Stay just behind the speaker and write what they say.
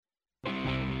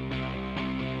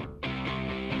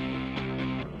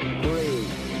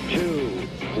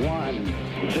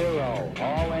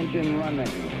Ignition running.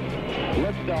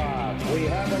 Liftoff. We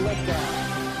have a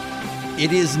liftoff.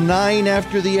 It is 9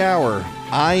 after the hour.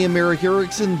 I am Eric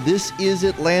Erickson. This is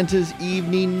Atlanta's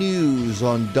Evening News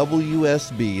on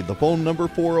WSB. The phone number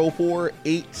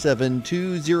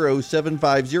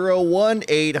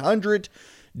 404-872-0750,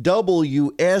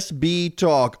 1-800-WSB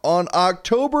Talk. On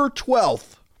October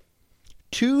 12th,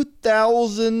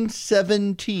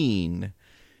 2017,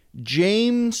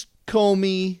 James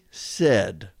Comey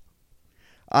said,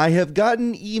 "I have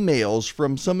gotten emails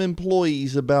from some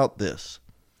employees about this,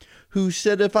 who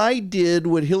said if I did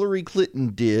what Hillary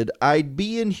Clinton did, I'd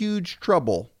be in huge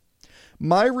trouble.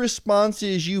 My response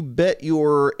is, you bet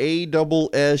your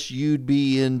ASS you'd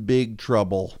be in big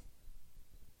trouble."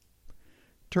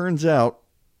 Turns out,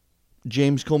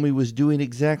 James Comey was doing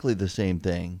exactly the same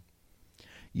thing,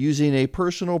 using a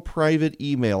personal private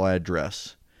email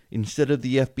address instead of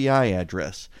the FBI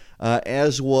address,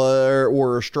 as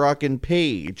were Strzok and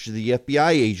Page, the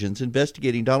FBI agents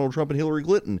investigating Donald Trump and Hillary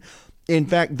Clinton. In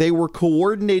fact, they were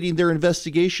coordinating their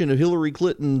investigation of Hillary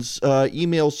Clinton's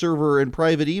email server and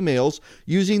private emails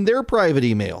using their private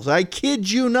emails. I kid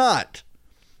you not.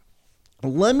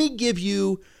 Let me give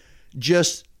you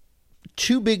just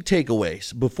two big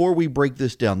takeaways before we break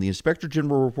this down. The Inspector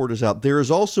General report is out. There is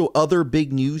also other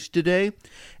big news today.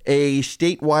 A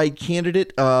statewide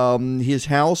candidate, his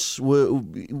house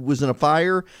was in a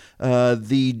fire.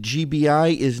 The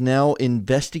GBI is now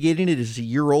investigating. It is a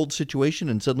year-old situation,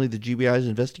 and suddenly the GBI is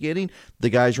investigating. The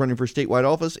guy's running for statewide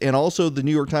office. And also the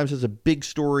New York Times has a big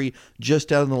story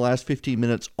just out in the last 15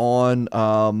 minutes on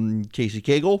Casey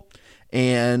Cagle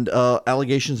and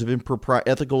allegations of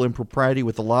ethical impropriety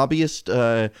with the lobbyist.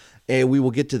 And we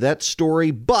will get to that story.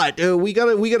 But we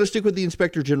gotta stick with the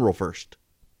Inspector General first.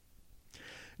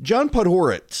 John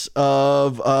Podhoretz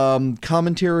of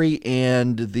Commentary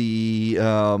and the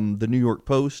New York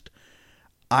Post,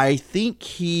 I think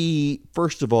he,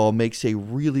 first of all, makes a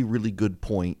really, really good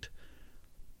point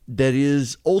that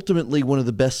is ultimately one of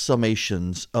the best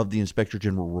summations of the Inspector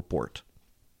General report.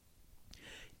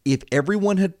 If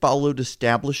everyone had followed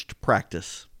established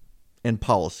practice and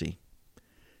policy,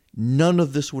 none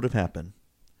of this would have happened.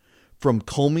 From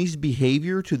Comey's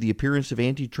behavior to the appearance of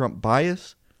anti-Trump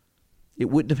bias, it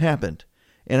wouldn't have happened.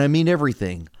 And I mean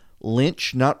everything.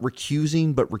 Lynch not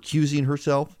recusing, but recusing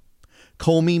herself.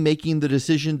 Comey making the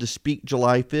decision to speak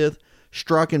July 5th.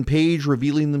 Strzok and Page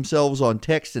revealing themselves on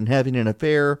text and having an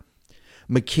affair.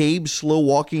 McCabe slow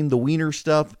walking the Wiener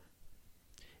stuff.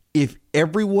 If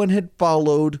everyone had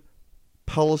followed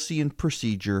policy and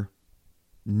procedure,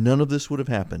 none of this would have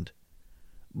happened.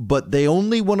 But they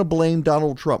only want to blame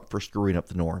Donald Trump for screwing up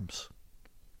the norms.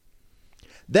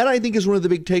 That, I think, is one of the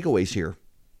big takeaways here.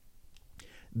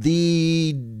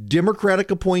 The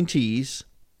Democratic appointees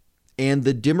and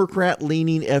the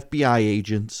Democrat-leaning FBI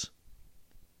agents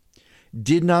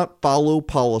did not follow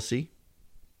policy.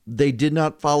 They did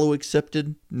not follow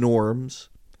accepted norms.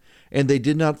 And they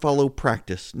did not follow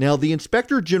practice. Now, the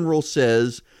Inspector General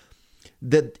says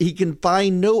that he can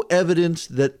find no evidence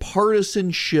that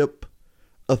partisanship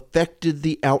affected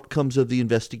the outcomes of the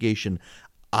investigation.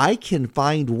 I can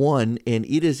find one, and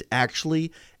it is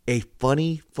actually a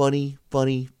funny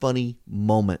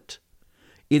moment.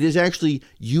 It is actually,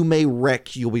 you may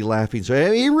wreck, you'll be laughing. So I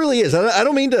mean, it really is. I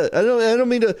don't mean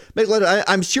to make light.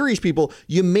 I'm serious, people.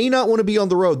 You may not want to be on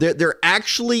the road. There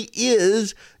actually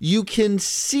is. You can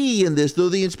see in this, though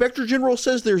the Inspector General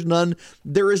says there's none,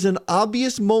 there is an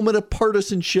obvious moment of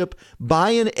partisanship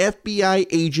by an FBI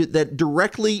agent that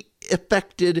directly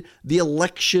affected the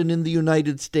election in the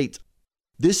United States.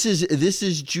 This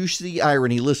is juicy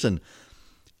irony. Listen,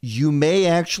 you may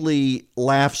actually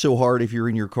laugh so hard if you're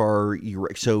in your car.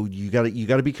 So you got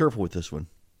to be careful with this one.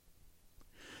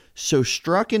 So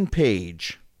Strzok and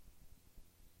Page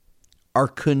are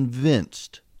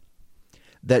convinced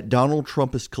that Donald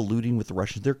Trump is colluding with the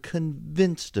Russians. They're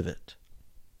convinced of it.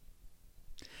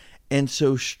 And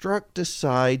so Strzok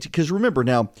decides, because remember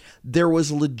now, there were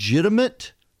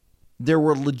legitimate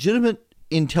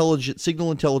signal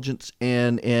intelligence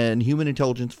and human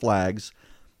intelligence flags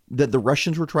that the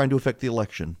Russians were trying to affect the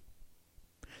election.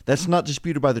 That's not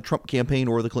disputed by the Trump campaign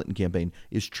or the Clinton campaign.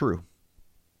 It's true.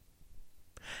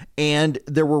 And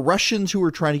there were Russians who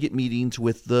were trying to get meetings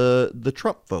with the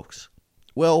Trump folks.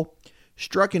 Well,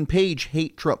 Strzok and Page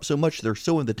hate Trump so much they're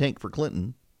so in the tank for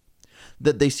Clinton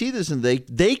that they see this and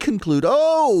they conclude,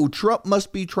 oh, Trump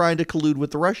must be trying to collude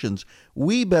with the Russians.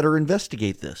 We better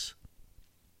investigate this.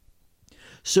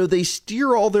 So they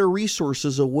steer all their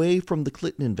resources away from the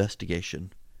Clinton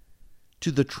investigation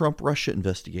to the Trump-Russia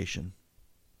investigation.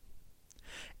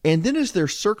 And then as they're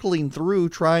circling through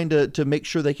trying to make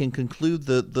sure they can conclude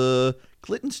the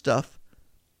Clinton stuff,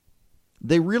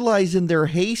 they realize in their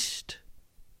haste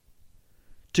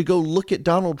to go look at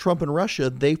Donald Trump and Russia,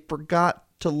 they forgot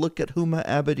to look at Huma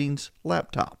Abedin's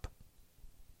laptop.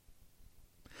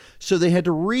 So they had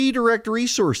to redirect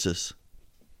resources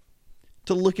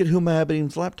to look at Huma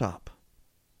Abedin's laptop.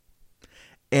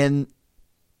 And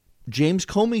James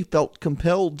Comey felt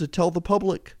compelled to tell the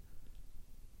public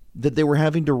that they were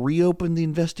having to reopen the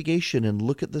investigation and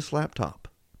look at this laptop.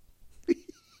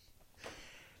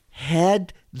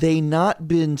 Had they not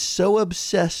been so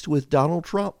obsessed with Donald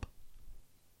Trump,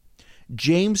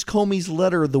 James Comey's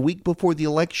letter the week before the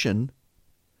election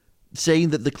saying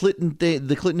that the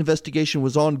Clinton investigation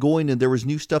was ongoing and there was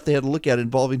new stuff they had to look at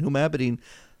involving Huma Abedin,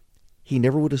 he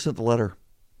never would have sent the letter.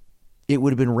 It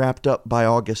would have been wrapped up by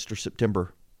August or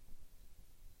September.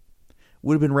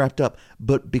 Would have been wrapped up.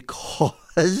 But because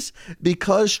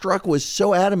Strzok was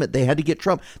so adamant they had to get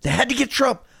Trump,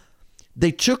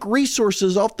 they took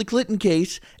resources off the Clinton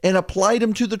case and applied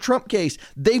them to the Trump case.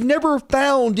 They've never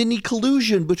found any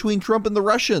collusion between Trump and the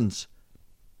Russians.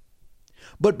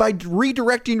 But by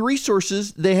redirecting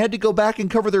resources, they had to go back and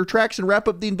cover their tracks and wrap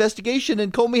up the investigation.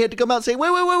 And Comey had to come out and say,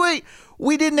 wait.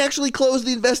 We didn't actually close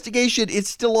the investigation. It's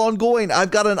still ongoing.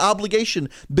 I've got an obligation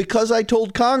because I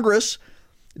told Congress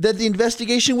that the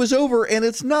investigation was over and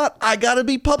it's not. I got to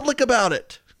be public about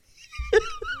it.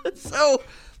 So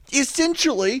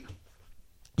essentially,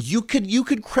 you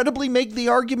could credibly make the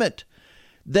argument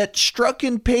that Strzok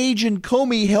and Page and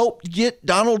Comey helped get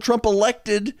Donald Trump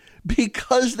elected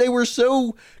because they were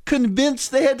so convinced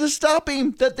they had to stop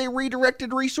him that they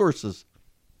redirected resources.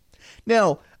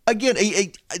 Now, again,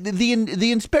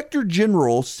 the Inspector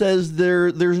General says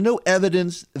there's no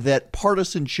evidence that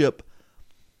partisanship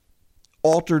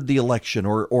altered the election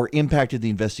or impacted the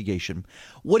investigation.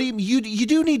 You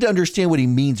do need to understand what he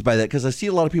means by that, because I see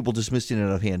a lot of people dismissing it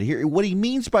out of hand. Here, what he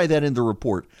means by that in the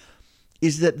report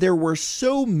is that there were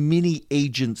so many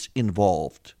agents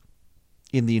involved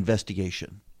in the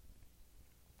investigation.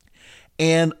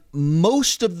 And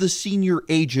most of the senior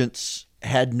agents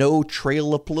had no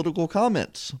trail of political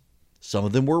comments. Some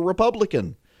of them were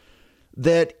Republican.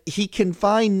 That he can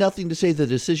find nothing to say the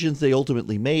decisions they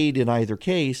ultimately made in either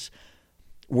case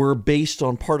were based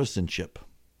on partisanship.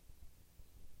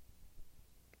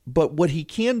 But what he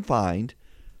can find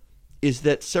is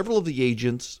that several of the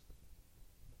agents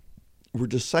were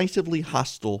decisively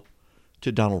hostile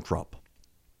to Donald Trump.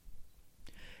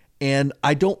 And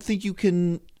I don't think you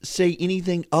can say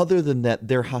anything other than that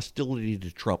their hostility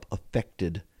to Trump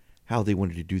affected how they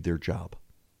wanted to do their job.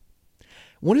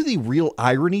 One of the real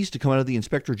ironies to come out of the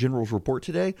Inspector General's report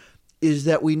today is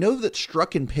that we know that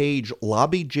Strzok and Page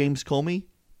lobbied James Comey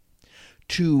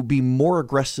to be more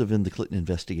aggressive in the Clinton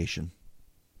investigation.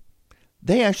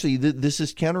 They actually, this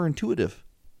is counterintuitive,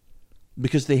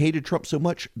 because they hated Trump so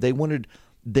much. They wanted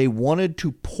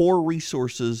to pour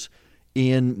resources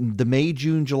in the May,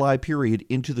 June, July period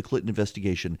into the Clinton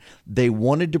investigation. They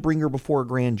wanted to bring her before a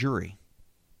grand jury.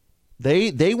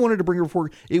 They wanted to bring her before.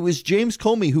 It was James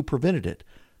Comey who prevented it.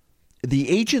 The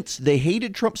agents, they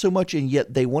hated Trump so much, and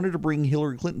yet they wanted to bring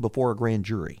Hillary Clinton before a grand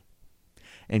jury.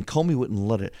 And Comey wouldn't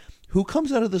let it. Who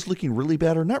comes out of this looking really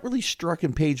bad are not really Strzok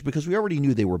and Page, because we already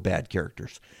knew they were bad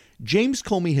characters. James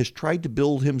Comey has tried to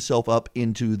build himself up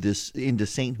into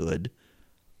sainthood,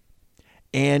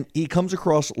 and he comes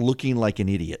across looking like an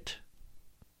idiot.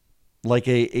 Like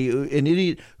an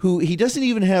idiot who he doesn't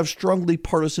even have strongly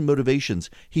partisan motivations.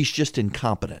 He's just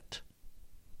incompetent.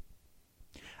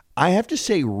 I have to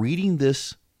say, reading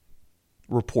this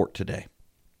report today,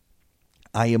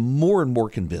 I am more and more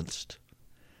convinced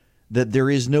that there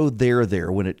is no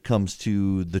there when it comes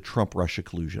to the Trump-Russia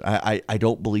collusion. I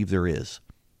don't believe there is.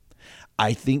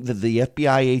 I think that the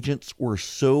FBI agents were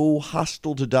so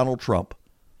hostile to Donald Trump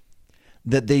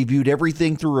that they viewed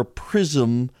everything through a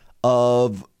prism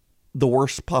of the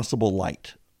worst possible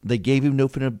light. They gave him no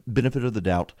benefit of the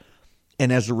doubt.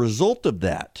 And as a result of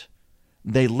that,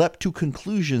 they leapt to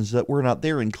conclusions that were not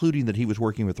there, including that he was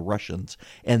working with the Russians.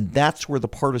 And that's where the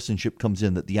partisanship comes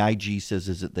in that the IG says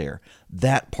isn't there.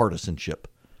 That partisanship.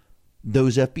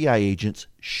 Those FBI agents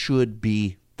should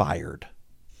be fired.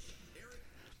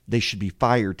 They should be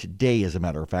fired today, as a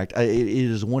matter of fact. It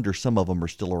is a wonder some of them are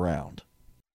still around.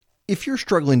 If you're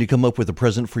struggling to come up with a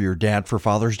present for your dad for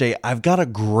Father's Day, I've got a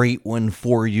great one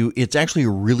for you. It's actually a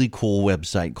really cool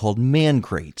website called Man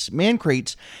Crates. Man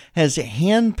Crates has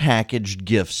hand-packaged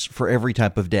gifts for every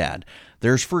type of dad.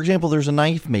 There's, for example, there's a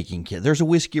knife making kit. There's a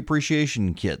whiskey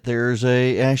appreciation kit. There's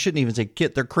I shouldn't even say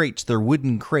kit. They're crates. They're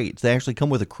wooden crates. They actually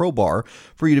come with a crowbar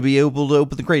for you to be able to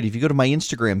open the crate. If you go to my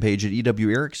Instagram page at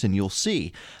EW Erickson, you'll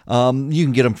see. You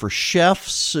can get them for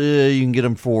chefs. You can get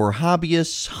them for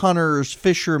hobbyists, hunters,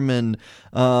 fishermen,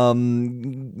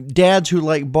 dads who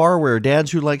like barware,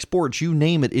 dads who like sports, you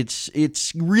name it.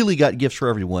 It's really got gifts for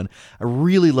everyone. I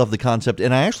really love the concept,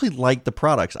 and I actually like the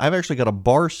products. I've actually got a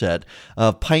bar set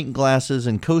of pint glasses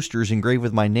and coasters engraved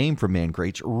with my name from Man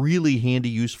Crates. Really handy,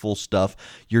 useful stuff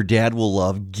your dad will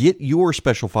love. Get your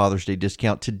special Father's Day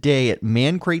discount today at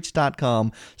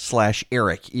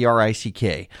mancrates.com/Eric,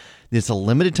 ERICK. It's a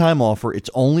limited time offer. It's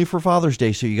only for Father's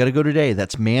Day, so you got to go today.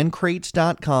 That's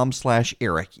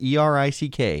mancrates.com/Eric,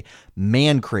 ERICK.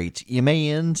 Mancrates,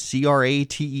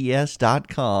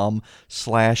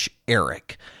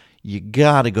 mancrates.com/Eric. You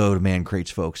got to go to Man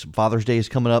Crates, folks. Father's Day is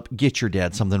coming up. Get your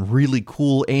dad something really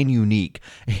cool and unique,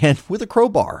 and with a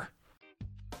crowbar.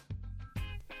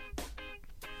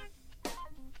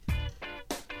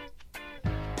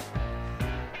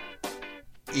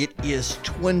 It is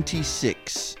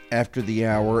 26 after the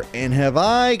hour, and have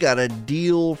I got a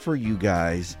deal for you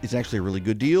guys. It's actually a really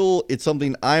good deal. It's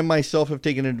something I myself have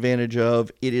taken advantage of.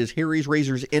 It is Harry's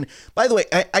Razors. And by the way,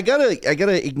 I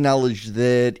gotta acknowledge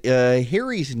that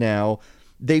Harry's now,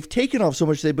 they've taken off so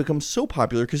much, they've become so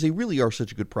popular because they really are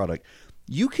such a good product.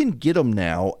 You can get them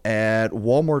now at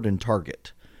Walmart and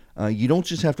Target. You don't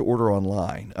just have to order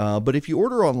online. But if you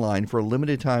order online for a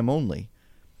limited time only,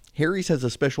 Harry's has a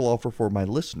special offer for my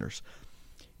listeners.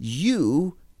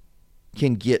 You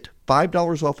can get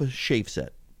 $5 off a shave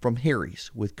set from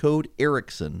Harry's with code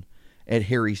Erickson at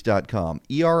harrys.com,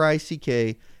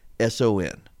 ERICKSON.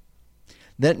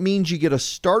 That means you get a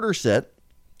starter set.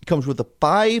 It comes with a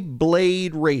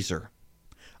 5-blade razor,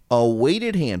 a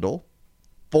weighted handle,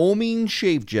 foaming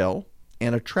shave gel,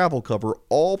 and a travel cover,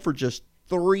 all for just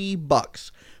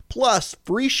 $3, plus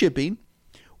free shipping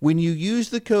when you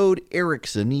use the code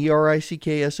Erickson,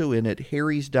 ERICKSON, at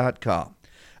harrys.com.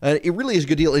 It really is a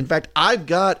good deal. In fact, I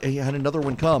had another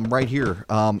one come right here.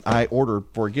 I ordered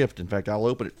for a gift. In fact, I'll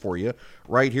open it for you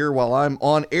right here while I'm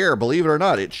on air. Believe it or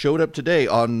not, it showed up today.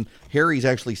 Harry's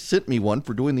actually sent me one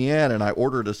for doing the ad, and I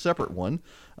ordered a separate one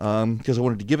because I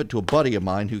wanted to give it to a buddy of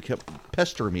mine who kept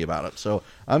pestering me about it. So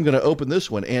I'm going to open this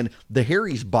one. And the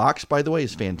Harry's box, by the way,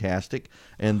 is fantastic.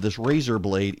 And this razor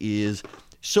blade is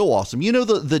so awesome. You know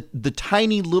the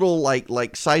tiny little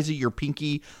like size of your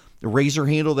pinky razor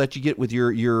handle that you get with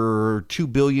your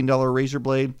 $2 billion razor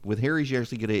blade? With Harry's, you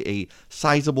actually get a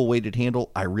sizable weighted handle.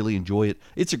 I really enjoy it.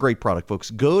 It's a great product, folks.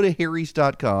 Go to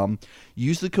harrys.com.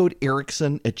 Use the code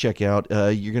Erickson at checkout.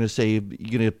 You're going to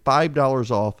get $5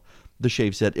 off the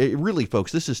shave set. It really,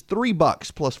 folks, this is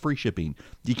 $3 plus free shipping.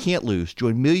 You can't lose.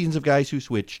 Join millions of guys who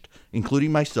switched,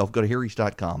 including myself. Go to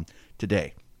harrys.com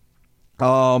today.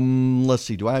 Let's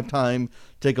see. Do I have time to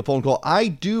take a phone call? I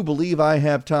do believe I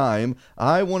have time.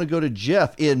 I want to go to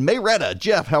Jeff in Marietta.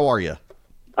 Jeff, how are you?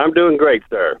 I'm doing great,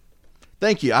 sir.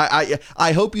 Thank you.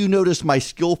 I hope you noticed my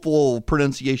skillful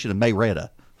pronunciation of Marietta.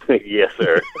 Yes,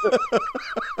 sir.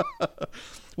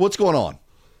 What's going on?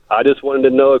 I just wanted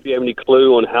to know if you have any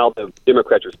clue on how the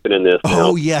Democrats are spinning this.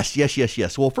 Oh, yes.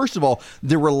 Well, first of all,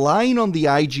 they're relying on the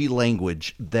IG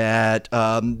language that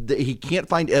he can't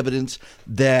find evidence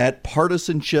that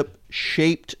partisanship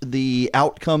shaped the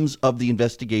outcomes of the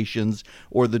investigations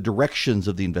or the directions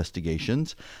of the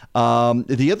investigations.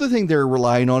 The other thing they're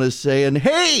relying on is saying,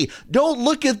 hey, don't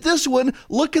look at this one.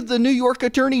 Look at the New York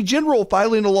Attorney General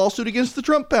filing a lawsuit against the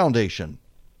Trump Foundation.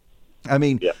 I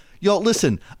mean, yeah. Y'all,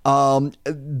 listen,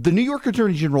 the New York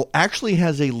Attorney General actually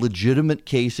has a legitimate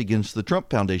case against the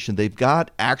Trump Foundation. They've got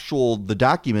the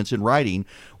documents in writing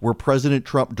where President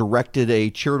Trump directed a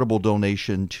charitable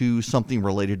donation to something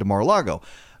related to Mar-a-Lago.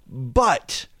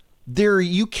 But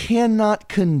you cannot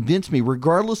convince me,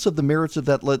 regardless of the merits of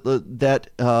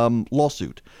that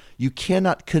lawsuit, you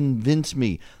cannot convince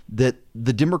me that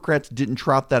the Democrats didn't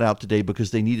trot that out today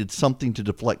because they needed something to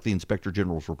deflect the Inspector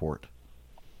General's report.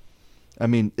 I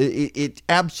mean, it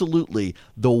absolutely,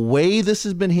 the way this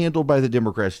has been handled by the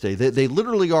Democrats today, they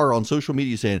literally are on social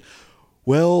media saying,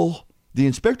 well, the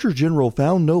Inspector General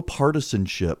found no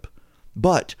partisanship,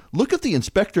 but look at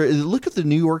the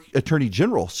New York Attorney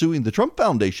General suing the Trump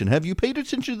Foundation. Have you paid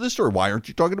attention to this story? Why aren't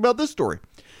you talking about this story?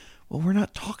 Well, we're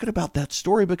not talking about that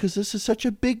story because this is such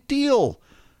a big deal.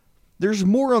 There's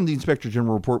more on the Inspector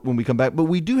General report when we come back, but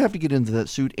we do have to get into that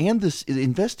suit and this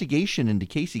investigation into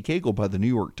Casey Cagle by the New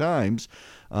York Times.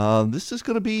 This is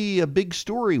going to be a big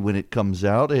story when it comes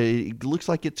out. It looks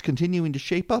like it's continuing to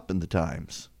shape up in the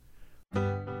Times.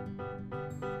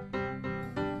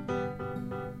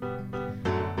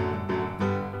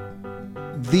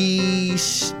 The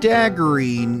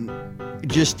staggering,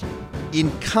 just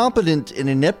incompetent and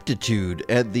ineptitude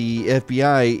at the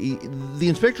FBI, the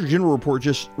Inspector General report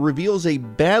just reveals a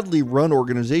badly run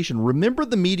organization. Remember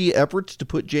the media efforts to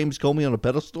put James Comey on a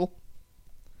pedestal?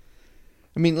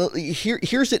 I mean,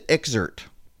 here's an excerpt.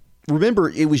 Remember,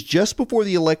 it was just before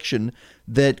the election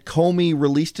that Comey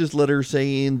released his letter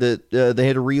saying that they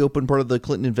had to reopen part of the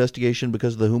Clinton investigation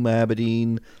because of the Huma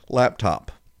Abedin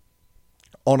laptop.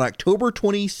 On October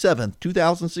 27th,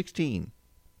 2016,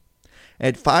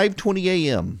 at 5:20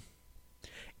 a.m.,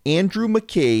 Andrew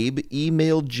McCabe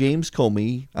emailed James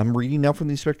Comey, I'm reading now from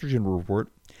the Inspector General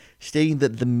report, stating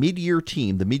that the mid-year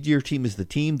team is the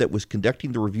team that was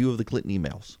conducting the review of the Clinton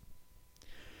emails,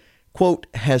 quote,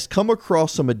 has come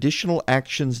across some additional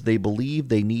actions they believe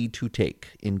they need to take,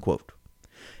 end quote,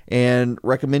 and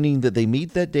recommending that they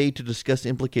meet that day to discuss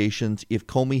implications if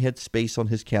Comey had space on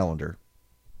his calendar.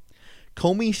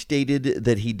 Comey stated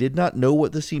that he did not know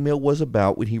what this email was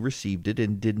about when he received it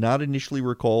and did not initially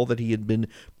recall that he had been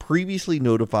previously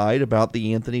notified about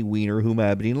the Anthony Weiner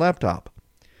Huma Abedin laptop.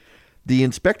 The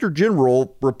Inspector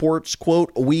General reports,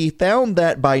 quote, we found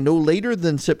that by no later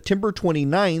than September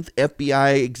 29th,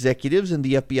 FBI executives and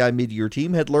the FBI mid-year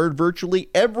team had learned virtually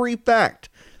every fact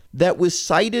that was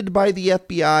cited by the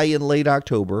FBI in late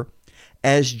October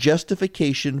as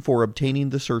justification for obtaining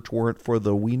the search warrant for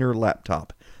the Weiner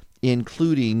laptop,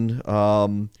 including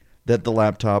that the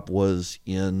laptop was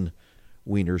in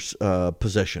Weiner's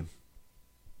possession.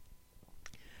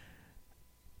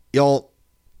 Y'all,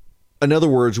 in other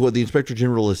words, what the Inspector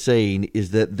General is saying is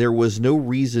that there was no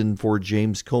reason for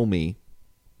James Comey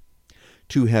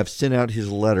to have sent out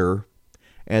his letter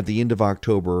at the end of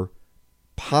October,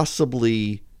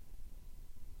 possibly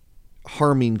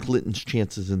harming Clinton's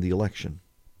chances in the election.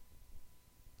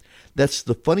 That's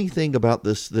the funny thing about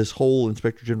this whole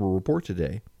Inspector General report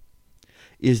today,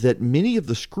 is that many of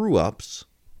the screw-ups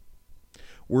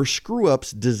were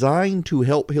screw-ups designed to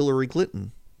help Hillary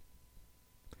Clinton.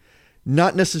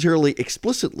 Not necessarily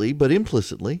explicitly, but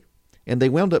implicitly, and they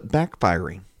wound up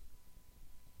backfiring.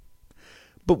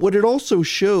 But what it also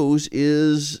shows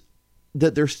is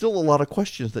that there's still a lot of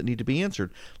questions that need to be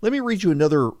answered. Let me read you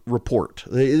another report.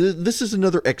 This is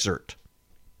another excerpt.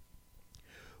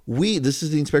 This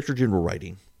is the Inspector General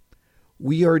writing.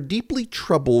 We are deeply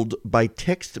troubled by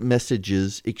text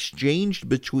messages exchanged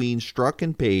between Strzok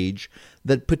and Page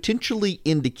that potentially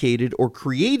indicated or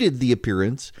created the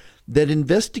appearance that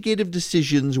investigative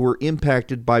decisions were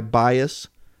impacted by bias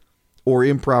or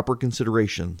improper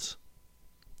considerations.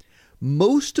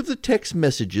 Most of the text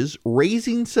messages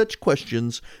raising such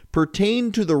questions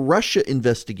pertain to the Russia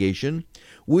investigation,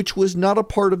 which was not a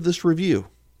part of this review.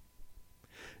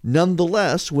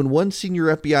 Nonetheless, when one senior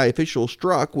FBI official,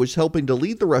 Strzok, was helping to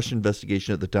lead the Russia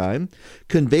investigation at the time,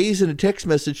 conveys in a text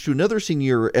message to another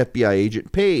senior FBI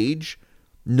agent, Page,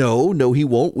 no, he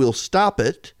won't, we'll stop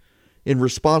it. In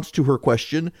response to her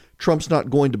question, Trump's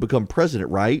not going to become president,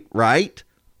 right?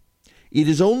 It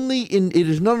is not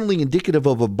only indicative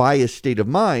of a biased state of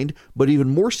mind, but even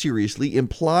more seriously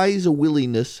implies a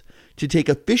willingness to take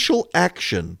official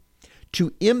action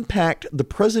to impact the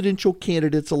presidential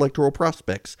candidate's electoral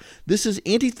prospects. This is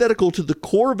antithetical to the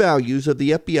core values of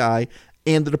the FBI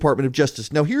and the Department of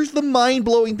Justice. Now, here's the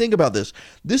mind-blowing thing about this.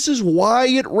 This is why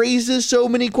it raises so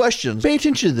many questions. Pay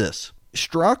attention to this.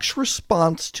 Strzok's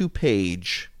response to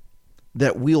Page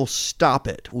that we'll stop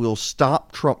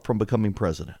Trump from becoming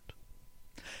president,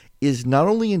 is not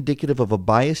only indicative of a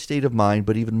biased state of mind,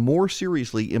 but even more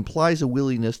seriously implies a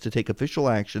willingness to take official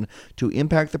action to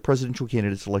impact the presidential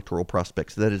candidate's electoral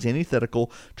prospects. That is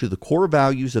antithetical to the core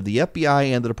values of the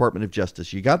FBI and the Department of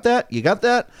Justice. You got that?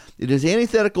 It is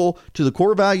antithetical to the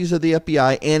core values of the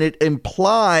FBI, and it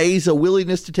implies a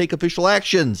willingness to take official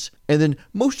actions. And then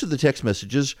most of the text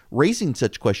messages raising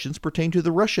such questions pertain to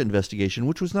the Russia investigation,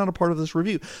 which was not a part of this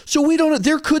review. So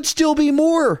there could still be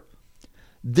more.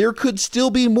 There could still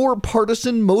be more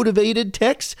partisan motivated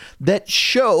texts that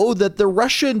show that the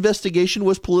Russia investigation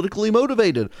was politically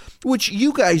motivated, which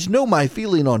you guys know my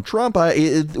feeling on Trump.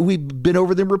 We've been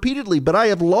over them repeatedly, but I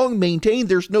have long maintained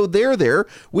there's no there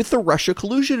with the Russia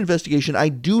collusion investigation. I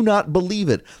do not believe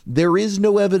it. There is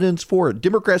no evidence for it.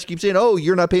 Democrats keep saying, oh,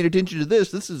 you're not paying attention to this.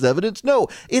 This is evidence. No,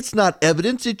 it's not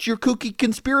evidence. It's your kooky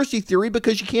conspiracy theory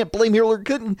because you can't blame Hillary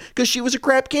Clinton because she was a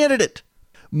crap candidate.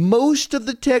 Most of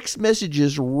the text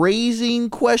messages raising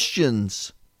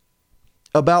questions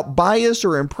about bias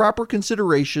or improper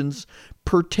considerations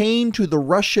pertain to the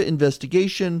Russia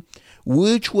investigation,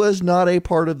 which was not a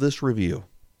part of this review.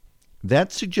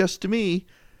 That suggests to me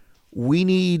we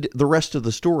need the rest of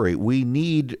the story. We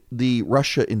need the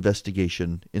Russia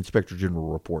investigation Inspector General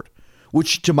report.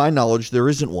 which to my knowledge, there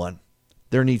isn't one.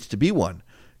 There needs to be one.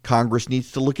 Congress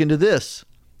needs to look into this.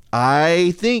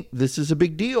 I think this is a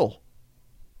big deal.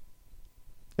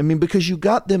 I mean, because you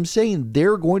got them saying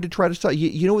they're going to try to stop.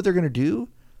 You know what they're going to do?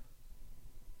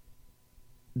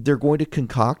 They're going to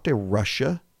concoct a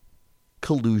Russia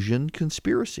collusion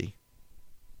conspiracy.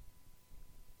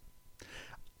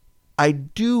 I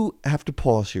do have to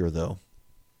pause here, though,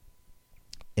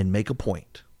 and make a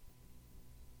point.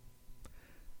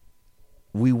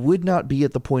 We would not be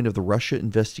at the point of the Russia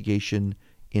Investigation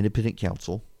Independent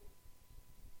Counsel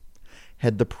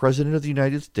had the President of the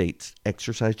United States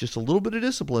exercised just a little bit of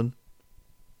discipline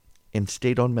and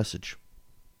stayed on message.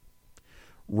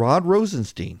 Rod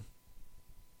Rosenstein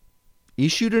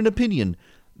issued an opinion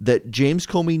that James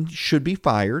Comey should be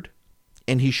fired,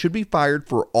 and he should be fired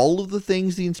for all of the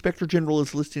things the Inspector General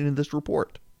is listing in this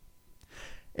report.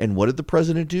 And what did the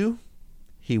President do?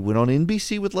 He went on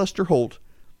NBC with Lester Holt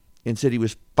and said he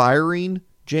was firing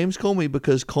James Comey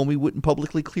because Comey wouldn't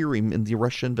publicly clear him in the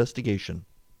Russia investigation.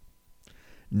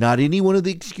 Not any one of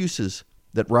the excuses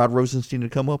that Rod Rosenstein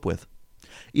had come up with.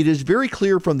 It is very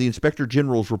clear from the Inspector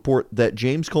General's report that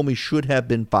James Comey should have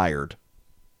been fired.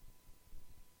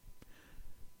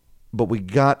 But we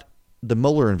got the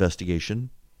Mueller investigation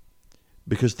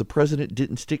because the president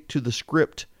didn't stick to the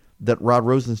script that Rod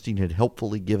Rosenstein had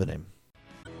helpfully given him.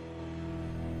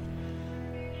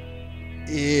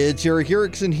 It's Eric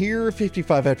Erickson here,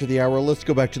 55 after the hour. Let's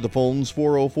go back to the phones,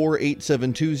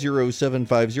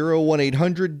 404-872-0750,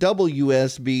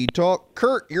 1-800-WSB-TALK.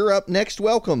 Kurt, you're up next.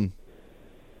 Welcome.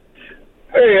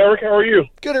 Hey, Eric, how are you?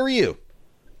 Good, how are you?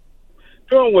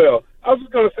 Doing well. I was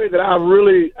just going to say that I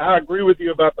agree with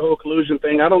you about the whole collusion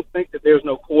thing. I don't think that there's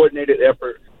no coordinated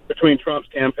effort between Trump's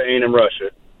campaign and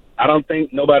Russia. I don't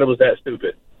think nobody was that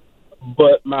stupid.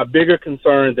 But my bigger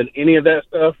concern than any of that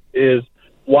stuff is,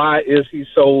 why is he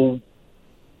so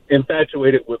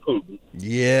infatuated with Putin?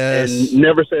 Yes. And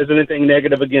never says anything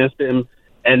negative against him.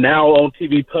 And now on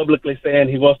TV publicly saying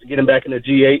he wants to get him back in the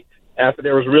G8 after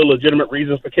there was real legitimate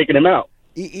reasons for kicking him out.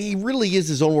 He really is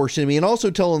his own worst enemy, and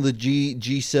also telling the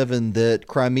G7 that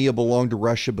Crimea belonged to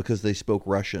Russia because they spoke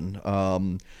Russian.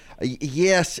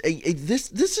 Yes,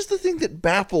 this is the thing that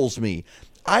baffles me.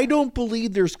 I don't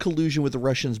believe there's collusion with the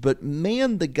Russians, but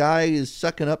man, the guy is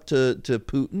sucking up to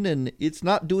Putin, and it's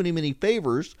not doing him any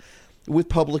favors with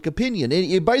public opinion.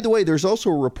 And by the way, there's also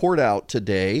a report out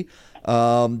today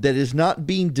that is not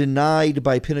being denied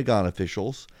by Pentagon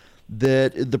officials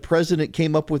that the president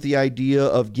came up with the idea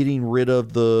of getting rid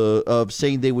of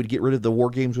saying they would get rid of the war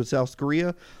games with South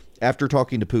Korea after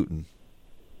talking to Putin.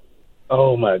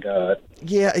 Oh my God.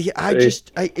 Yeah, I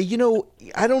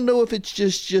don't know if it's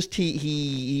just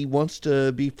he wants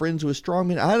to be friends with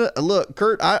strongmen. Look,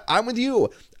 Kurt, I'm with you.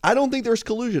 I don't think there's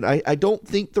collusion. I don't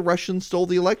think the Russians stole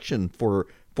the election for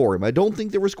him. I don't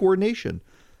think there was coordination.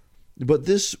 But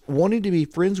this wanting to be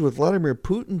friends with Vladimir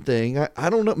Putin thing, I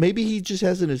don't know. Maybe he just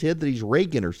has in his head that he's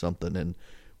Reagan or something and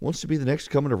wants to be the next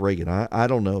coming of Reagan. I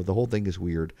don't know. The whole thing is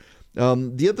weird.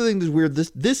 The other thing that's weird,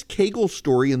 this Kagel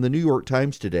story in the New York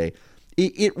Times today,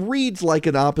 it reads like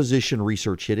an opposition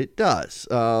research hit. It does.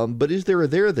 But is there a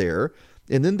there?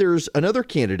 And then there's another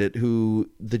candidate who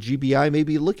the GBI may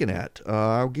be looking at.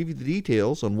 I'll give you the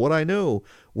details on what I know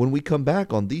when we come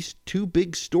back on these two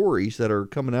big stories that are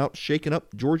coming out, shaking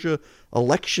up Georgia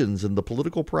elections and the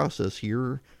political process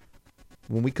here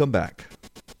when we come back.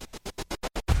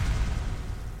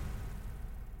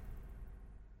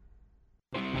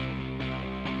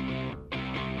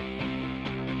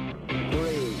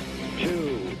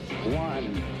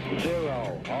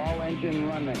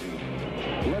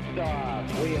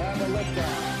 Liftoff. We have a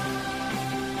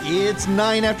liftoff. It's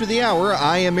 9 after the hour.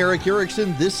 I am Eric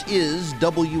Erickson. This is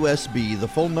WSB. The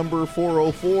phone number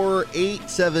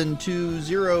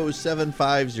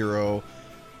 404-872-0750.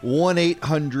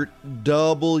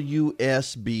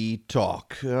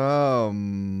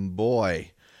 1-800-WSB-TALK.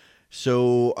 Boy.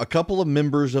 So a couple of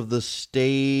members of the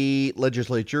state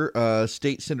legislature,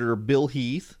 State Senator Bill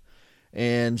Heath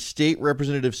and State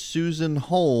Representative Susan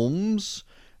Holmes,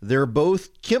 they're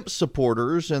both Kemp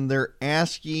supporters, and they're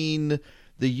asking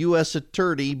the U.S.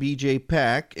 Attorney, B.J.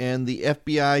 Pak, and the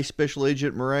FBI Special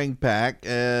Agent Meringue Pak,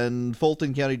 and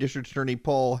Fulton County District Attorney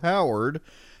Paul Howard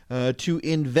to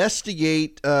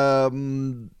investigate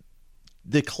the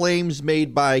claims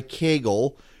made by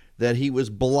Kagel that he was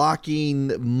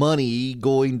blocking money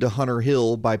going to Hunter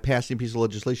Hill by passing a piece of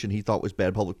legislation he thought was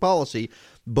bad public policy,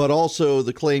 but also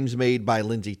the claims made by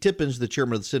Lindsey Tippins, the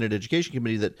chairman of the Senate Education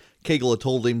Committee, that Kagel had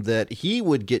told him that he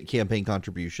would get campaign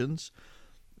contributions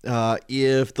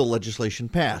if the legislation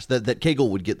passed, that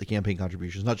Kagel would get the campaign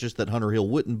contributions, not just that Hunter Hill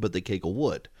wouldn't, but that Kagel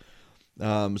would.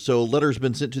 So a letter's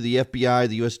been sent to the FBI,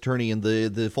 the U.S. Attorney, and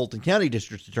the Fulton County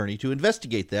District Attorney to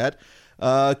investigate that.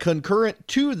 Concurrent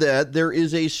to that, there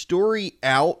is a story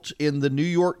out in the New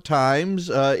York Times.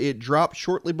 It dropped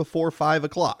shortly before 5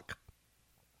 o'clock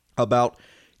about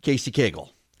Casey Cagle.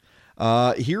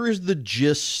 Here is the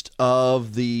gist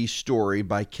of the story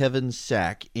by Kevin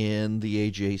Sack in the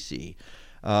AJC.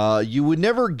 You would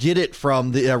never get it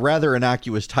from the rather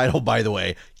innocuous title, by the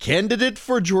way. Candidate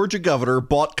for Georgia governor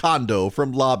bought condo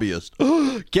from lobbyist.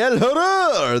 That's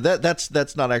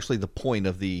not actually the point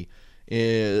of the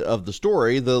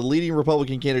story. The leading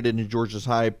Republican candidate in Georgia's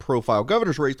high-profile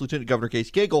governor's race, Lieutenant Governor Casey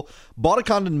Cagle, bought a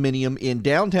condominium in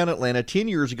downtown Atlanta 10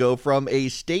 years ago from a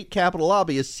state capitol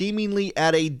lobbyist, seemingly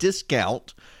at a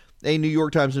discount, a New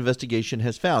York Times investigation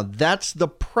has found. That's the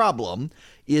problem,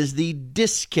 is the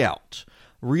discount.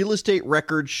 Real estate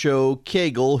records show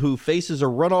Cagle, who faces a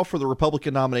runoff for the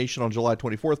Republican nomination on July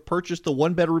 24th, purchased the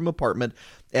one-bedroom apartment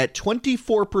at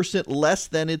 24% less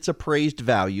than its appraised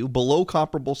value, below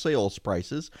comparable sales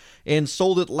prices, and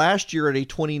sold it last year at a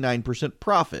 29%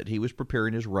 profit. He was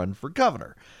preparing his run for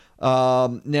governor.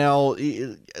 Now,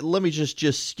 let me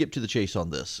just skip to the chase on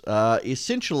this.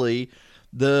 Essentially,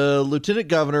 the lieutenant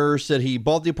governor said he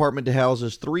bought the apartment to house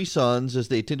his 3 sons as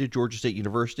they attended Georgia State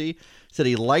University, said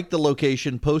he liked the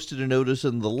location, posted a notice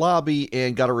in the lobby,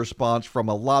 and got a response from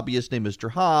a lobbyist named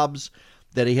Mr. Hobbs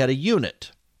that he had a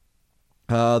unit.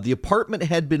 The apartment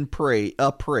had been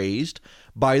appraised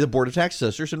by the Board of Tax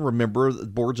Assessors, and remember, the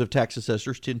boards of tax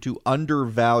assessors tend to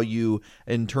undervalue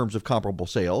in terms of comparable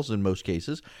sales in most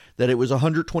cases, that it was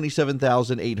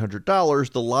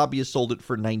 $127,800. The lobbyist sold it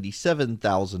for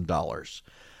 $97,000.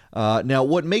 Now,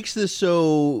 what makes this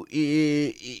so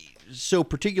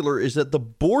particular is that the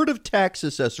Board of Tax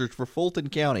Assessors for Fulton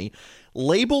County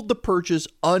labeled the purchase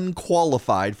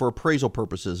unqualified for appraisal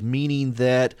purposes, meaning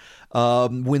that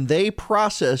when they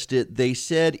processed it, they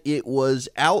said it was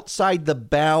outside the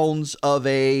bounds of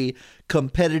a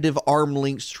competitive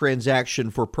arm-length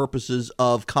transaction for purposes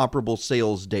of comparable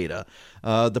sales data.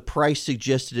 The price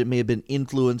suggested it may have been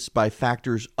influenced by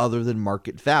factors other than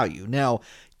market value. Now,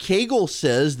 Cagle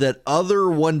says that other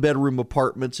one-bedroom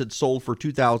apartments had sold for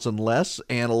 $2,000 less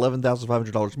and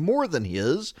 $11,500 more than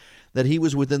his, that he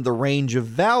was within the range of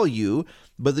value,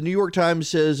 but the New York Times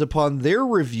says upon their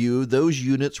review, those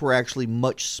units were actually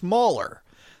much smaller.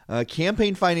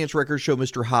 Campaign finance records show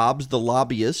Mr. Hobbs, the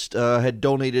lobbyist, had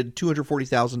donated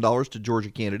 $240,000 to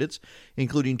Georgia candidates,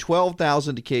 including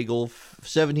 $12,000 to Cagle,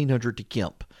 $1,700 to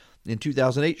Kemp. In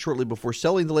 2008, shortly before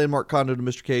selling the landmark condo to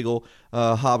Mr. Cagle,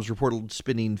 Hobbs reported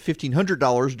spending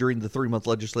 $1,500 during the 3-month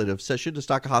legislative session to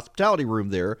stock a hospitality room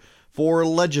there for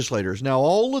legislators. Now,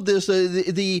 all of this,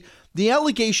 the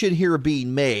allegation here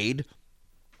being made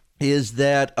is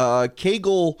that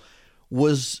Cagle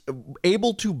was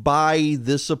able to buy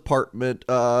this apartment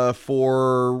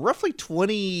for roughly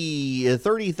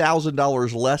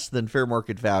 $30,000 less than fair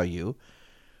market value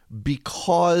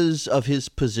because of his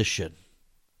position.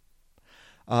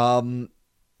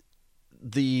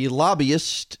 The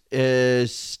lobbyist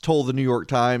told the New York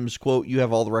Times, quote, "You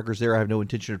have all the records there. I have no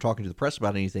intention of talking to the press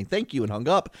about anything. Thank you," and hung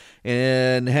up,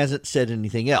 and hasn't said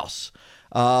anything else.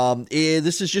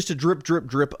 This is just a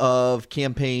drip of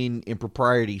campaign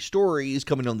impropriety stories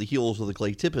coming on the heels of the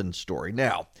Clay Tippins story.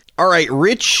 Now, all right,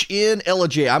 Rich in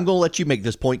LJ, I'm going to let you make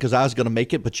this point because I was going to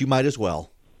make it, but you might as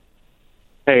well.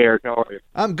 Hey, Eric, how are you?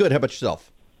 I'm good. How about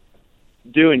yourself?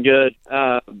 Doing good.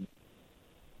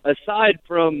 Aside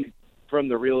from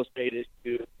the real estate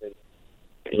issues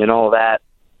and all that,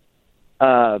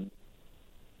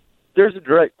 there's a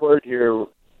direct quote here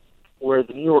where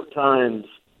the New York Times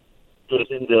goes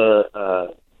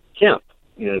into Kemp.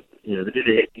 They did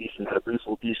a piece and had a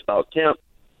brutal piece about Kemp.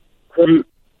 Quote,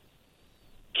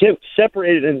 "Kemp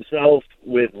separated himself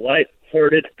with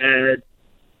light-hearted ads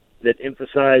that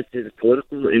emphasized his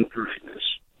political incorrectness."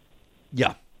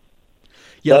 Yeah.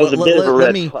 That was a bit of a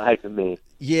red flag to me.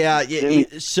 Yeah,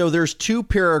 so there's 2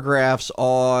 paragraphs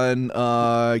on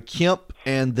Kemp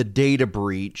and the data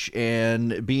breach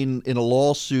and being in a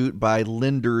lawsuit by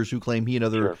lenders who claim he and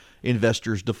other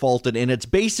investors defaulted. And it's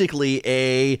basically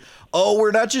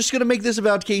we're not just going to make this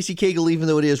about Casey Cagle, even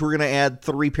though it is. We're going to add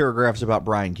 3 paragraphs about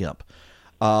Brian Kemp,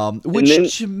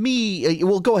 which to me,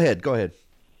 well, go ahead.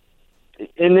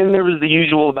 And then there was the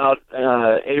usual about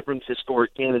Abrams'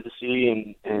 historic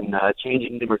candidacy and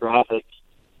changing demographics.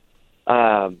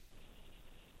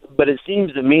 But it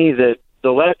seems to me that the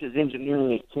left is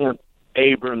engineering a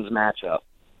Kemp-Abrams matchup.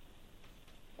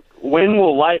 When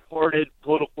will lighthearted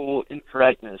political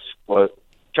incorrectness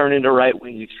turn into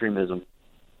right-wing extremism?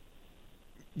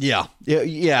 Yeah.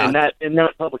 In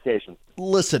that publication.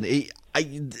 Listen,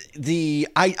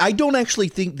 I don't actually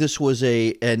think this was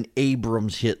an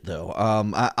Abrams hit, though.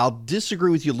 I'll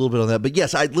disagree with you a little bit on that. But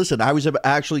yes, I was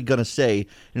actually going to say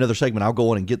another segment. I'll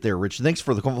go on and get there, Rich. Thanks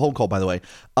for the phone call, by the way.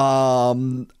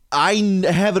 I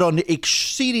have it on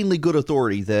exceedingly good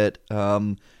authority that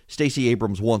Stacey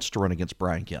Abrams wants to run against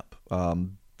Brian Kemp.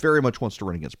 Very much wants to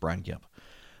run against Brian Kemp.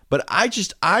 But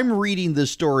I'm reading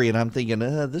this story and I'm thinking,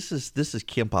 this is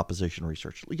Kemp opposition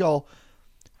research. Y'all,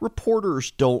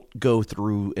 reporters don't go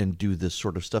through and do this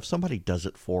sort of stuff. Somebody does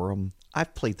it for them.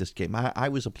 I've played this game. I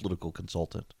was a political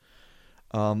consultant.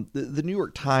 The New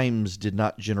York Times did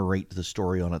not generate the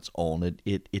story on its own.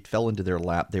 It fell into their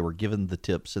lap. They were given the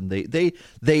tips, and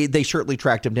they certainly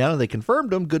tracked them down and they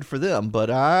confirmed them. Good for them. But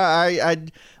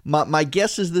my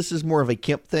guess is this is more of a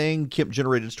Kemp thing, Kemp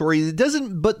generated story.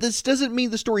 But this doesn't mean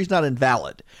the story's not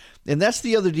invalid. And that's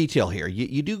the other detail here.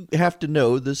 You do have to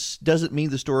know this doesn't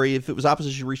mean the story, if it was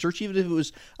opposition research, even if it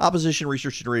was opposition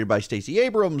research generated by Stacey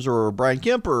Abrams or Brian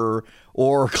Kemp or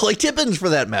Clay Tippins for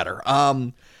that matter.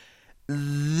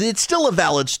 It's still a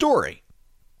valid story.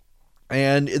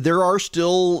 And there are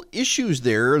still issues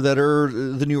there that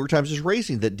the New York Times is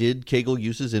raising. That did Cagle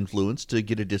use his influence to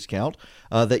get a discount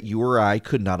that you or I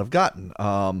could not have gotten?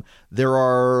 There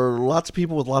are lots of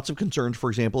people with lots of concerns,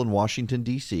 for example, in Washington,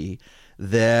 D.C.,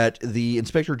 that the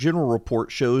Inspector General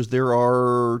report shows there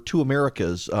are two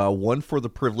Americas, one for the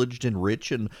privileged and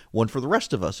rich and one for the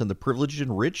rest of us. And the privileged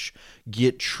and rich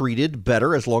get treated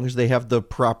better as long as they have the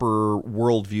proper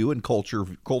worldview and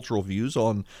cultural views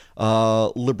on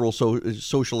liberal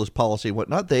socialist policy and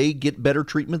whatnot. They get better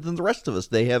treatment than the rest of us.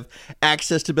 They have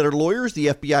access to better lawyers. The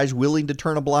FBI is willing to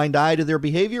turn a blind eye to their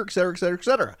behavior, et cetera, et cetera, et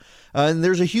cetera. And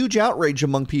there's a huge outrage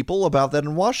among people about that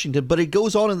in Washington, but it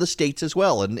goes on in the states as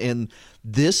well. And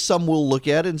this, some will look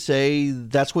at and say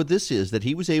that's what this is, that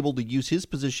he was able to use his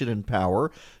position and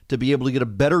power to be able to get a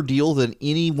better deal than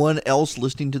anyone else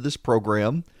listening to this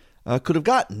program could have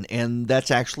gotten. And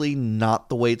that's actually not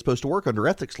the way it's supposed to work under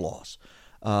ethics laws.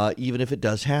 Even if it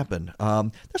does happen.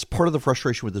 That's part of the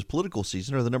frustration with this political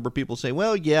season, or the number of people say,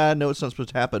 well, yeah, I know it's not supposed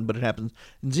to happen, but it happens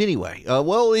anyway.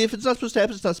 Well, if it's not supposed to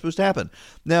happen, it's not supposed to happen.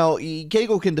 Now,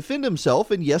 Cagle can defend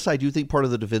himself, and yes, I do think part of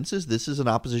the defense is this is an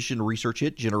opposition research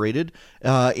hit generated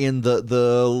in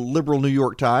the liberal New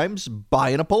York Times by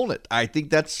an opponent. I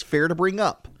think that's fair to bring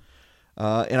up.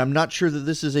 And I'm not sure that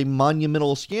this is a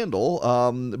monumental scandal,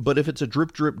 but if it's a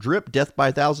drip, drip, drip, death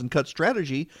by 1,000-cut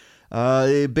strategy,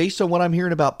 based on what I'm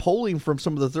hearing about polling from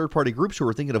some of the third-party groups who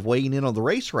are thinking of weighing in on the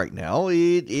race right now,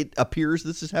 it appears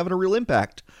this is having a real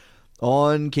impact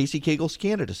on Casey Cagle's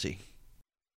candidacy.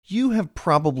 You have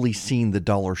probably seen the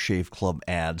Dollar Shave Club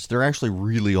ads. They're actually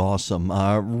really awesome,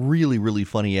 really, really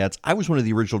funny ads. I was one of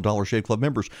the original Dollar Shave Club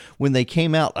members when they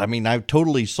came out. I mean, I've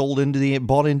totally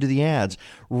bought into the ads.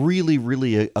 Really,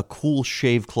 really a cool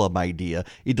shave club idea.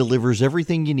 It delivers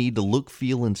everything you need to look,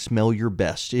 feel, and smell your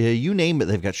best. You name it.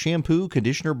 They've got shampoo,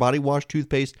 conditioner, body wash,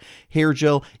 toothpaste, hair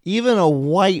gel, even a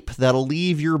wipe that'll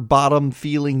leave your bottom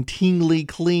feeling tingly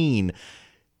clean.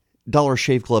 Dollar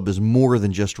Shave Club is more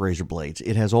than just razor blades.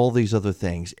 It has all these other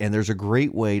things, and there's a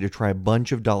great way to try a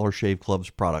bunch of Dollar Shave Club's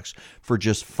products. For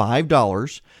just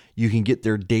 $5, you can get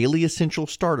their Daily Essential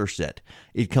Starter Set.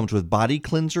 It comes with body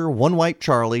cleanser, One Wipe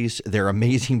Charlie's, their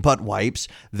amazing butt wipes,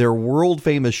 their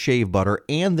world-famous shave butter,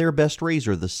 and their best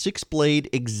razor, the 6-Blade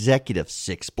Executive.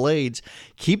 6 blades.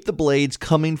 Keep the blades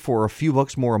coming for a few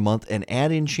bucks more a month and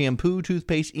add in shampoo,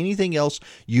 toothpaste, anything else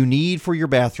you need for your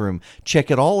bathroom.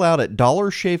 Check it all out at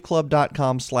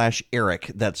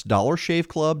dollarshaveclub.com/Eric. That's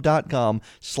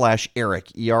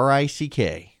dollarshaveclub.com/Eric,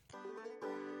 ERICK.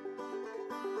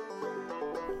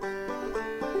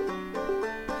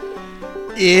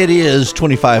 It is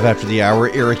 25 after the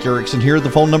hour. Eric Erickson here. The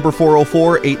phone number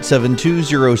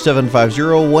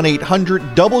 404-872-0750,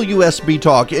 1-800-WSB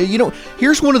Talk.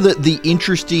 Here's one of the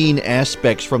interesting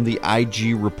aspects from the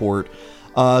IG report.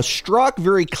 Strzok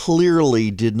very clearly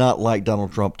did not like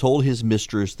Donald Trump, told his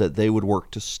mistress that they would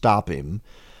work to stop him.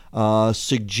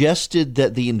 Suggested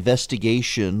that the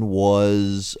investigation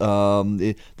was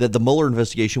that the Mueller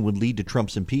investigation would lead to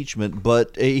Trump's impeachment,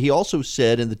 but he also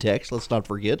said in the text, let's not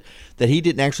forget, that he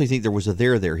didn't actually think there was a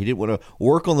there. He didn't want to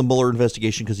work on the Mueller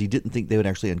investigation because he didn't think they would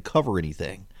actually uncover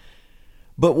anything.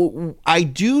 But I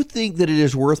do think that it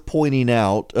is worth pointing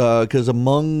out, because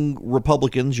among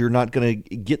Republicans, you're not going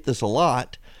to get this a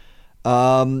lot.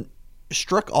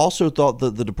 Strzok also thought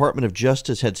that the Department of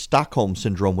Justice had Stockholm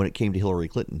Syndrome when it came to Hillary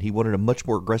Clinton. He wanted a much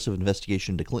more aggressive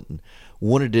investigation into Clinton,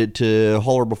 wanted it to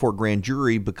haul her before grand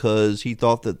jury because he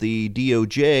thought that the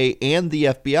DOJ and the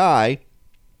FBI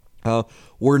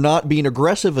were not being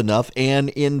aggressive enough. And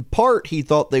in part, he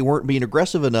thought they weren't being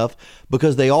aggressive enough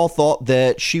because they all thought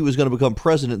that she was going to become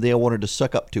president. They all wanted to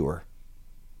suck up to her.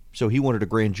 So he wanted a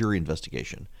grand jury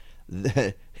investigation.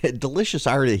 Delicious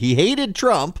irony. He hated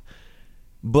Trump,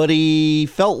 but he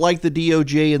felt like the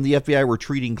DOJ and the FBI were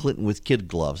treating Clinton with kid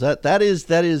gloves. That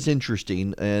is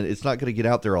interesting, and it's not going to get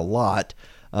out there a lot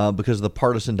because of the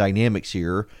partisan dynamics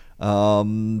here.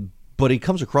 But he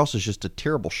comes across as just a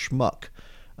terrible schmuck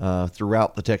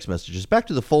throughout the text messages. Back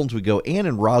to the phones we go. Ann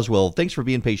in Roswell. Thanks for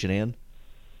being patient, Ann.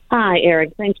 Hi,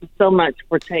 Eric. Thank you so much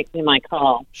for taking my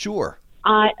call. Sure.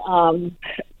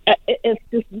 It's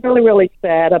just really, really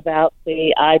sad about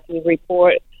the IG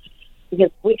report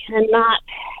because we cannot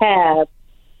have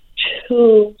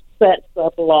two sets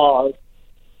of laws.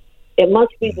 It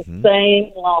must be the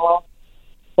same law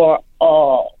for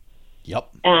all.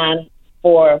 Yep. And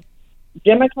for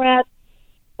Democrats,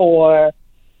 for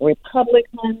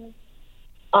Republicans,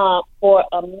 for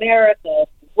America,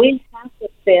 we have to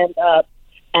stand up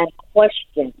and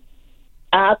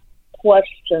ask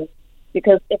questions.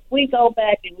 Because if we go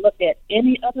back and look at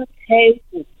any other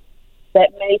cases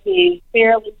that may be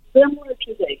fairly similar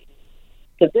to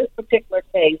this particular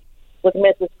case with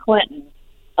Mrs. Clinton,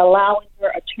 allowing her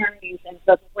attorneys and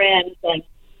her friends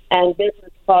and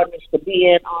business partners to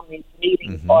be in on these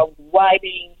meetings or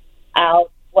writing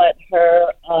out what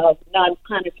her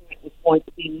non-punishment was going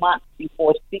to be months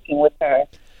before speaking with her.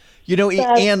 You know,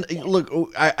 and look,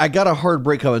 I got a hard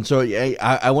break coming, so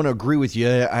I want to agree with you.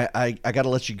 I got to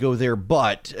let you go there.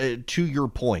 But to your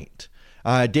point,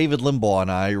 David Limbaugh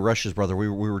and I, Rush's brother, we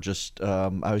were just,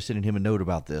 I was sending him a note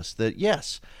about this, that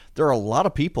yes, there are a lot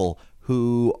of people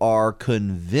who are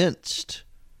convinced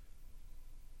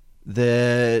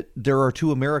that there are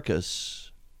two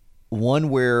Americas, one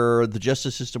where the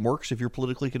justice system works if you're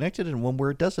politically connected and one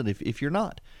where it doesn't if you're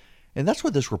not. And that's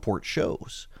what this report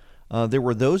shows. There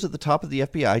were those at the top of the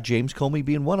FBI, James Comey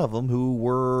being one of them, who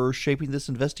were shaping this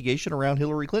investigation around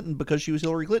Hillary Clinton because she was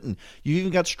Hillary Clinton. You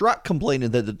even got Strzok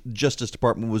complaining that the Justice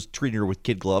Department was treating her with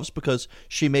kid gloves because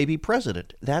she may be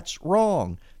president. That's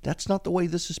wrong. That's not the way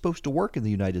this is supposed to work in the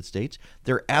United States.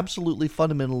 There absolutely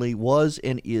fundamentally was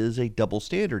and is a double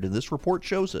standard, and this report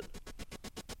shows it.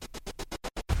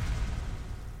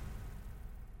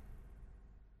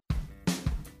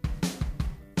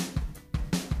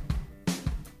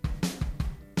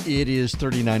 It is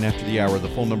 39 after the hour. The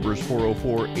phone number is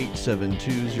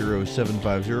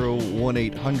 404-872-0750,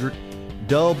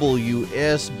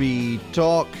 1-800-WSB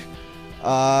Talk.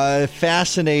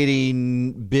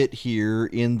 Fascinating bit here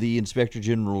in the Inspector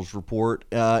General's report.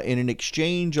 In an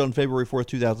exchange on February 4th,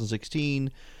 2016,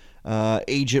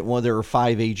 Agent 1, there are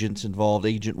 5 agents involved.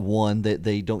 Agent 1, that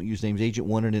they don't use names. Agent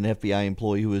 1 and an FBI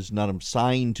employee who is not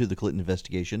assigned to the Clinton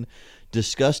investigation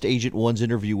discussed Agent 1's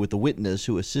interview with the witness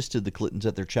who assisted the Clintons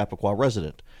at their Chappaqua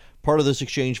residence. Part of this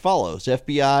exchange follows.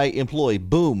 FBI employee,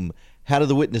 boom, how did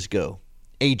the witness go?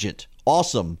 Agent,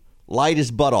 awesome, light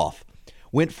his butt off.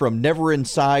 Went from never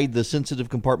inside the sensitive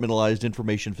compartmentalized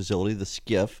information facility, the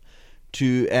SCIF,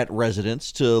 at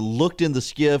residence, to looked in the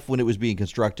SCIF when it was being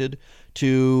constructed,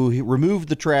 to removed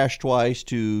the trash twice,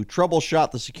 to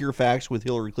troubleshot the secure fax with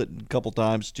Hillary Clinton a couple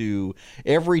times, to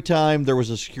every time there was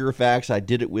a secure fax, I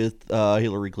did it with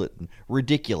Hillary Clinton.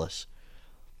 Ridiculous.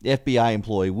 FBI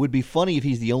employee. Would be funny if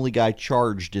he's the only guy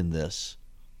charged in this.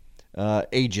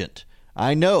 Agent.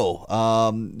 I know.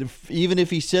 Even if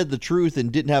he said the truth and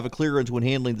didn't have a clearance when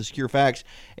handling the secure fax,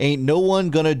 ain't no one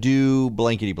gonna do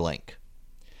blankety blank.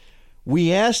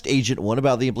 We asked Agent 1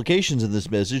 about the implications in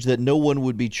this message that no one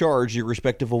would be charged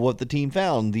irrespective of what the team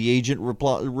found. The agent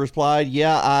replied,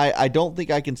 yeah, I don't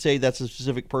think I can say that's a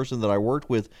specific person that I worked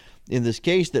with in this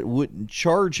case that wouldn't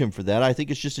charge him for that. I think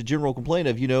it's just a general complaint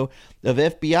of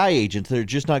FBI agents that are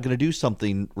just not going to do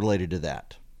something related to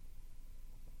that.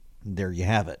 There you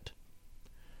have it.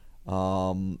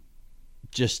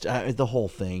 The whole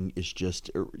thing is just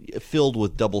filled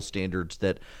with double standards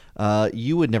that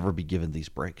you would never be given these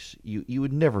breaks. You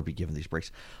would never be given these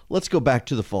breaks. Let's go back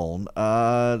to the phone.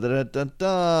 I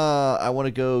want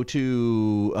to go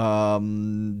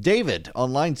to David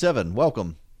on line 7.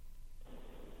 Welcome.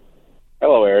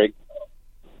 Hello, Eric.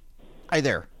 Hi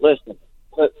there. Listen.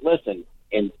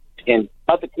 In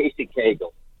about the Casey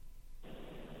Cagle.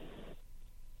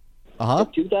 In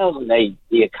 2008,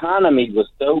 the economy was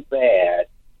so bad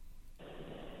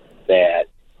that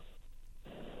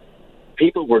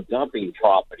people were dumping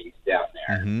properties down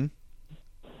there. Mm-hmm.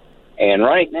 And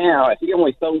right now, if he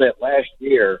only sold it last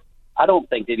year, I don't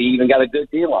think that he even got a good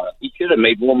deal on it. He should have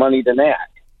made more money than that,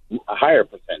 a higher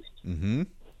percentage. Mm-hmm.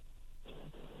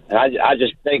 And I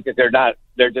just think that they're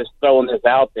just throwing this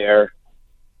out there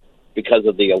because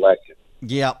of the election.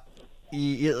 Yeah.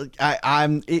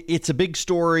 It's a big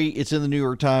story. It's in the New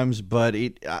York Times, but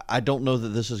I don't know that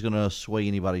this is going to sway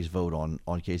anybody's vote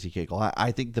on Casey Cagle.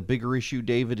 I think the bigger issue,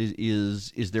 David,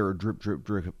 is there a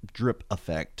drip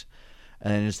effect,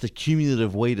 and it's the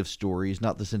cumulative weight of stories,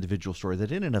 not this individual story.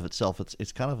 That in and of itself,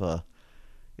 it's kind of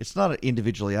it's not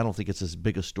individually. I don't think it's as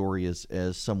big a story as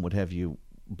some would have you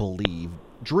believe.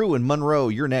 Drew and Monroe,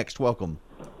 you're next. Welcome.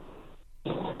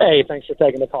 Hey, thanks for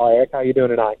taking the call, Eric. How you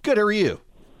doing tonight? Good. How are you?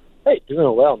 Hey,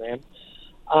 doing well, man.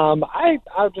 I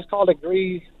just called to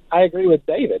agree. I agree with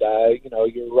David.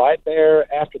 You're right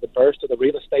there after the burst of the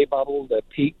real estate bubble, the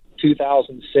peak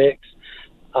 2006.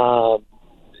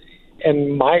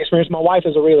 In my experience, my wife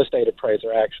is a real estate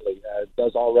appraiser, actually,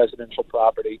 does all residential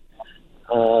property.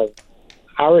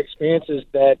 Our experience is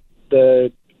that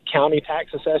the county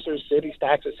tax assessors, city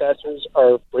tax assessors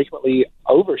are frequently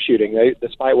overshooting,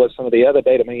 despite what some of the other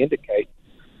data may indicate,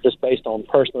 just based on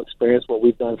personal experience, what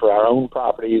we've done for our own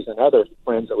properties and other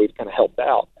friends that we've kind of helped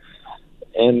out.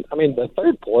 And, I mean, the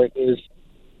third point is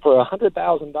for a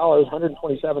 $100,000,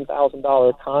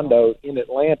 $127,000 condo in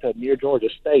Atlanta near Georgia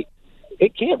State,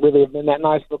 it can't really have been that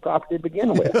nice of a property to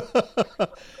begin with.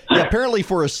 Yeah, apparently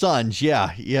for his sons,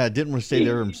 yeah, didn't want to stay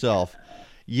there himself.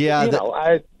 Yeah,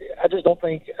 I just don't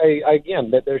think, again,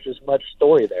 that there's just much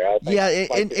story there. I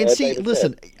think, and see,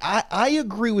 listen, I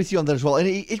agree with you on that as well. And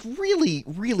it's really,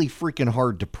 really freaking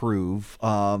hard to prove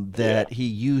that he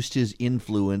used his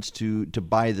influence to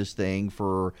buy this thing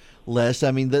for less.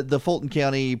 I mean, the Fulton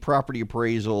County property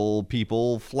appraisal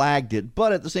people flagged it,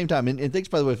 but at the same time, and thanks,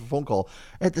 by the way, for the phone call,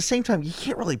 at the same time, you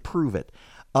can't really prove it.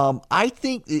 I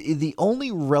think the only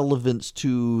relevance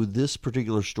to this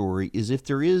particular story is if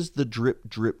there is the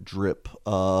drip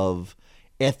of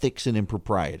ethics and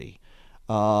impropriety.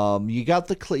 You got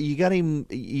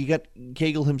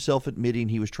Cagle himself admitting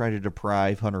he was trying to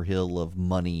deprive Hunter Hill of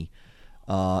money,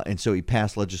 and so he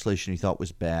passed legislation he thought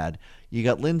was bad. You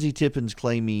got Lindsey Tippins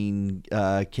claiming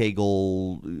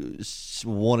Cagle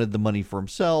wanted the money for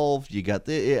himself. You got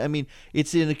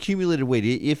it's an accumulated weight.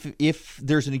 If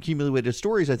there's an accumulated weight of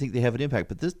stories, I think they have an impact.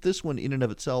 But this one, in and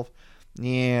of itself,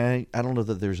 I don't know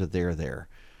that there's a there.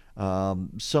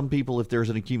 Some people, if there's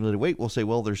an accumulated weight, will say,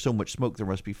 well, there's so much smoke, there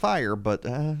must be fire. But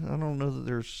I don't know that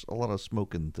there's a lot of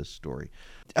smoke in this story.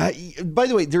 By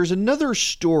the way, there's another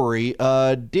story.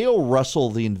 Dale Russell,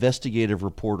 the investigative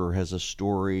reporter, has a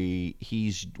story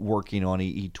he's working on.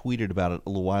 He tweeted about it a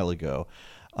little while ago.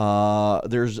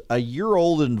 There's a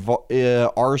year-old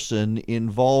arson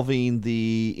involving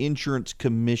the insurance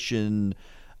commission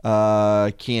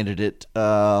candidate.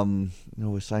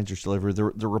 His signs are still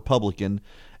everywhere. The Republican.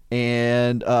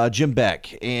 And Jim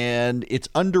Beck, and it's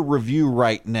under review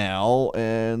right now,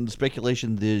 and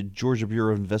speculation the Georgia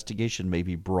Bureau of Investigation may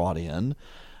be brought in.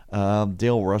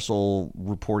 Dale Russell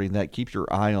reporting that. Keep your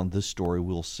eye on this story.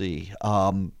 We'll see.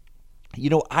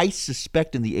 I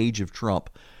suspect in the age of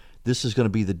Trump, this is going to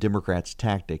be the Democrats'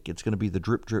 tactic. It's going to be the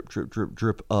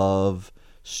drip of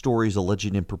stories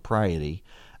alleging impropriety.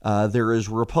 There is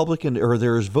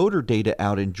voter data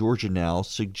out in Georgia now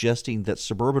suggesting that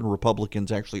suburban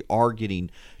Republicans actually are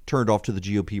getting turned off to the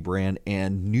GOP brand,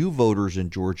 and new voters in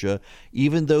Georgia,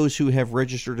 even those who have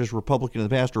registered as Republican in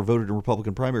the past or voted in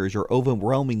Republican primaries, are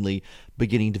overwhelmingly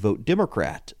beginning to vote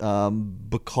Democrat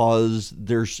because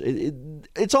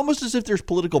it's almost as if there's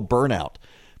political burnout.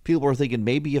 People are thinking,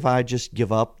 maybe if I just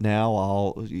give up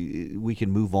now, we can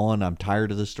move on. I'm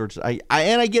tired of this. I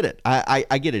get it.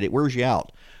 I get it. It wears you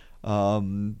out.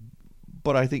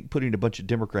 But I think putting a bunch of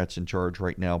Democrats in charge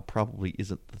right now probably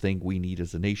isn't the thing we need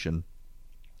as a nation.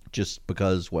 Just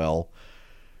because, look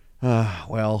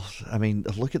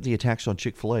at the attacks on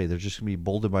Chick-fil-A. They're just going to be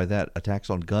boldened by that, attacks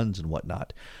on guns and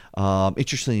whatnot.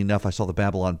 Interestingly enough, I saw the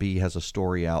Babylon Bee has a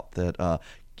story out that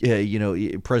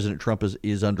President Trump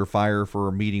is under fire for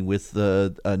a meeting with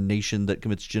a nation that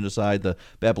commits genocide. The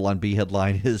Babylon Bee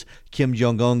headline is Kim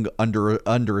Jong-un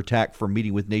under attack for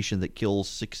meeting with nation that kills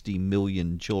 60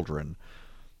 million children.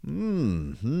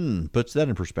 Puts that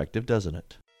in perspective, doesn't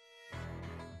it?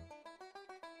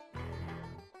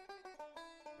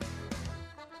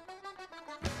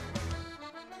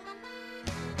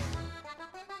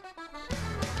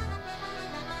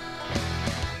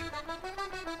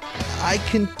 I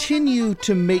continue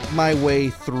to make my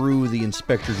way through the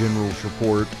Inspector General's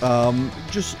report.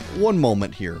 Just one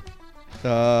moment here.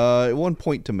 One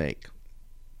point to make.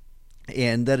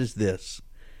 And that is this.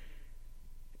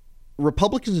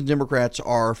 Republicans and Democrats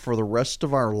are, for the rest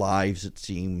of our lives, it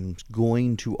seems,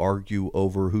 going to argue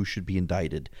over who should be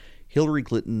indicted, Hillary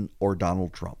Clinton or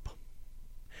Donald Trump.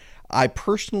 I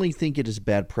personally think it is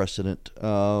bad precedent.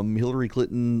 Hillary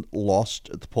Clinton lost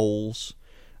at the polls.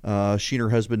 She and her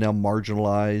husband now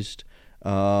marginalized.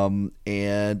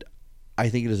 And I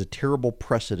think it is a terrible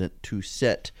precedent to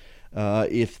set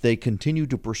if they continue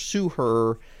to pursue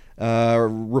her.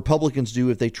 Republicans do.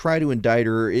 If they try to indict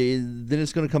her, then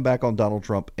it's going to come back on Donald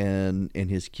Trump and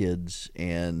his kids,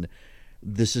 and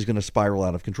this is going to spiral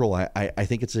out of control. I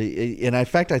think it's and in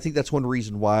fact, I think that's one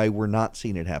reason why we're not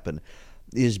seeing it happen,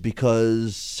 is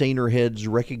because saner heads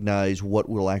recognize what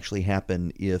will actually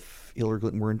happen if Hillary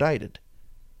Clinton were indicted.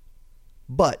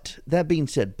 But that being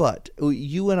said,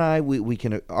 you and I, we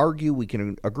can argue, we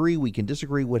can agree, we can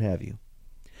disagree, what have you.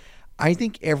 I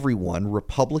think everyone,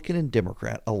 Republican and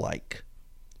Democrat alike,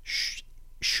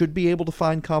 should be able to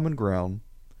find common ground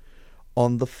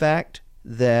on the fact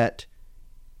that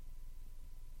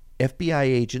FBI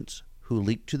agents who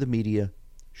leaked to the media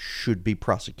should be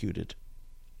prosecuted.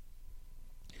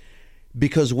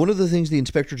 Because one of the things the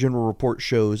Inspector General report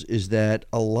shows is that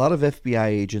a lot of FBI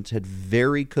agents had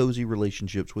very cozy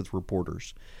relationships with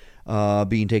reporters.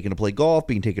 Being taken to play golf,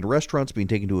 being taken to restaurants, being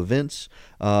taken to events,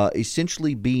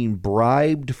 essentially being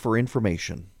bribed for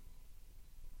information.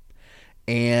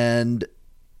 And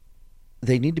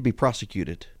they need to be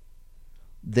prosecuted.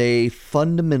 They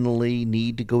fundamentally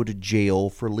need to go to jail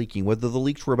for leaking, whether the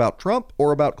leaks were about Trump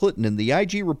or about Clinton. And the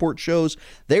IG report shows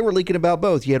they were leaking about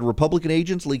both. You had Republican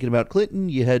agents leaking about Clinton.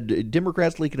 You had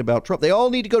Democrats leaking about Trump. They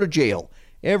all need to go to jail.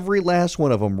 Every last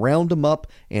one of them. Round them up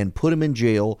and put them in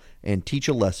jail and teach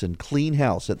a lesson. Clean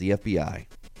house at the FBI.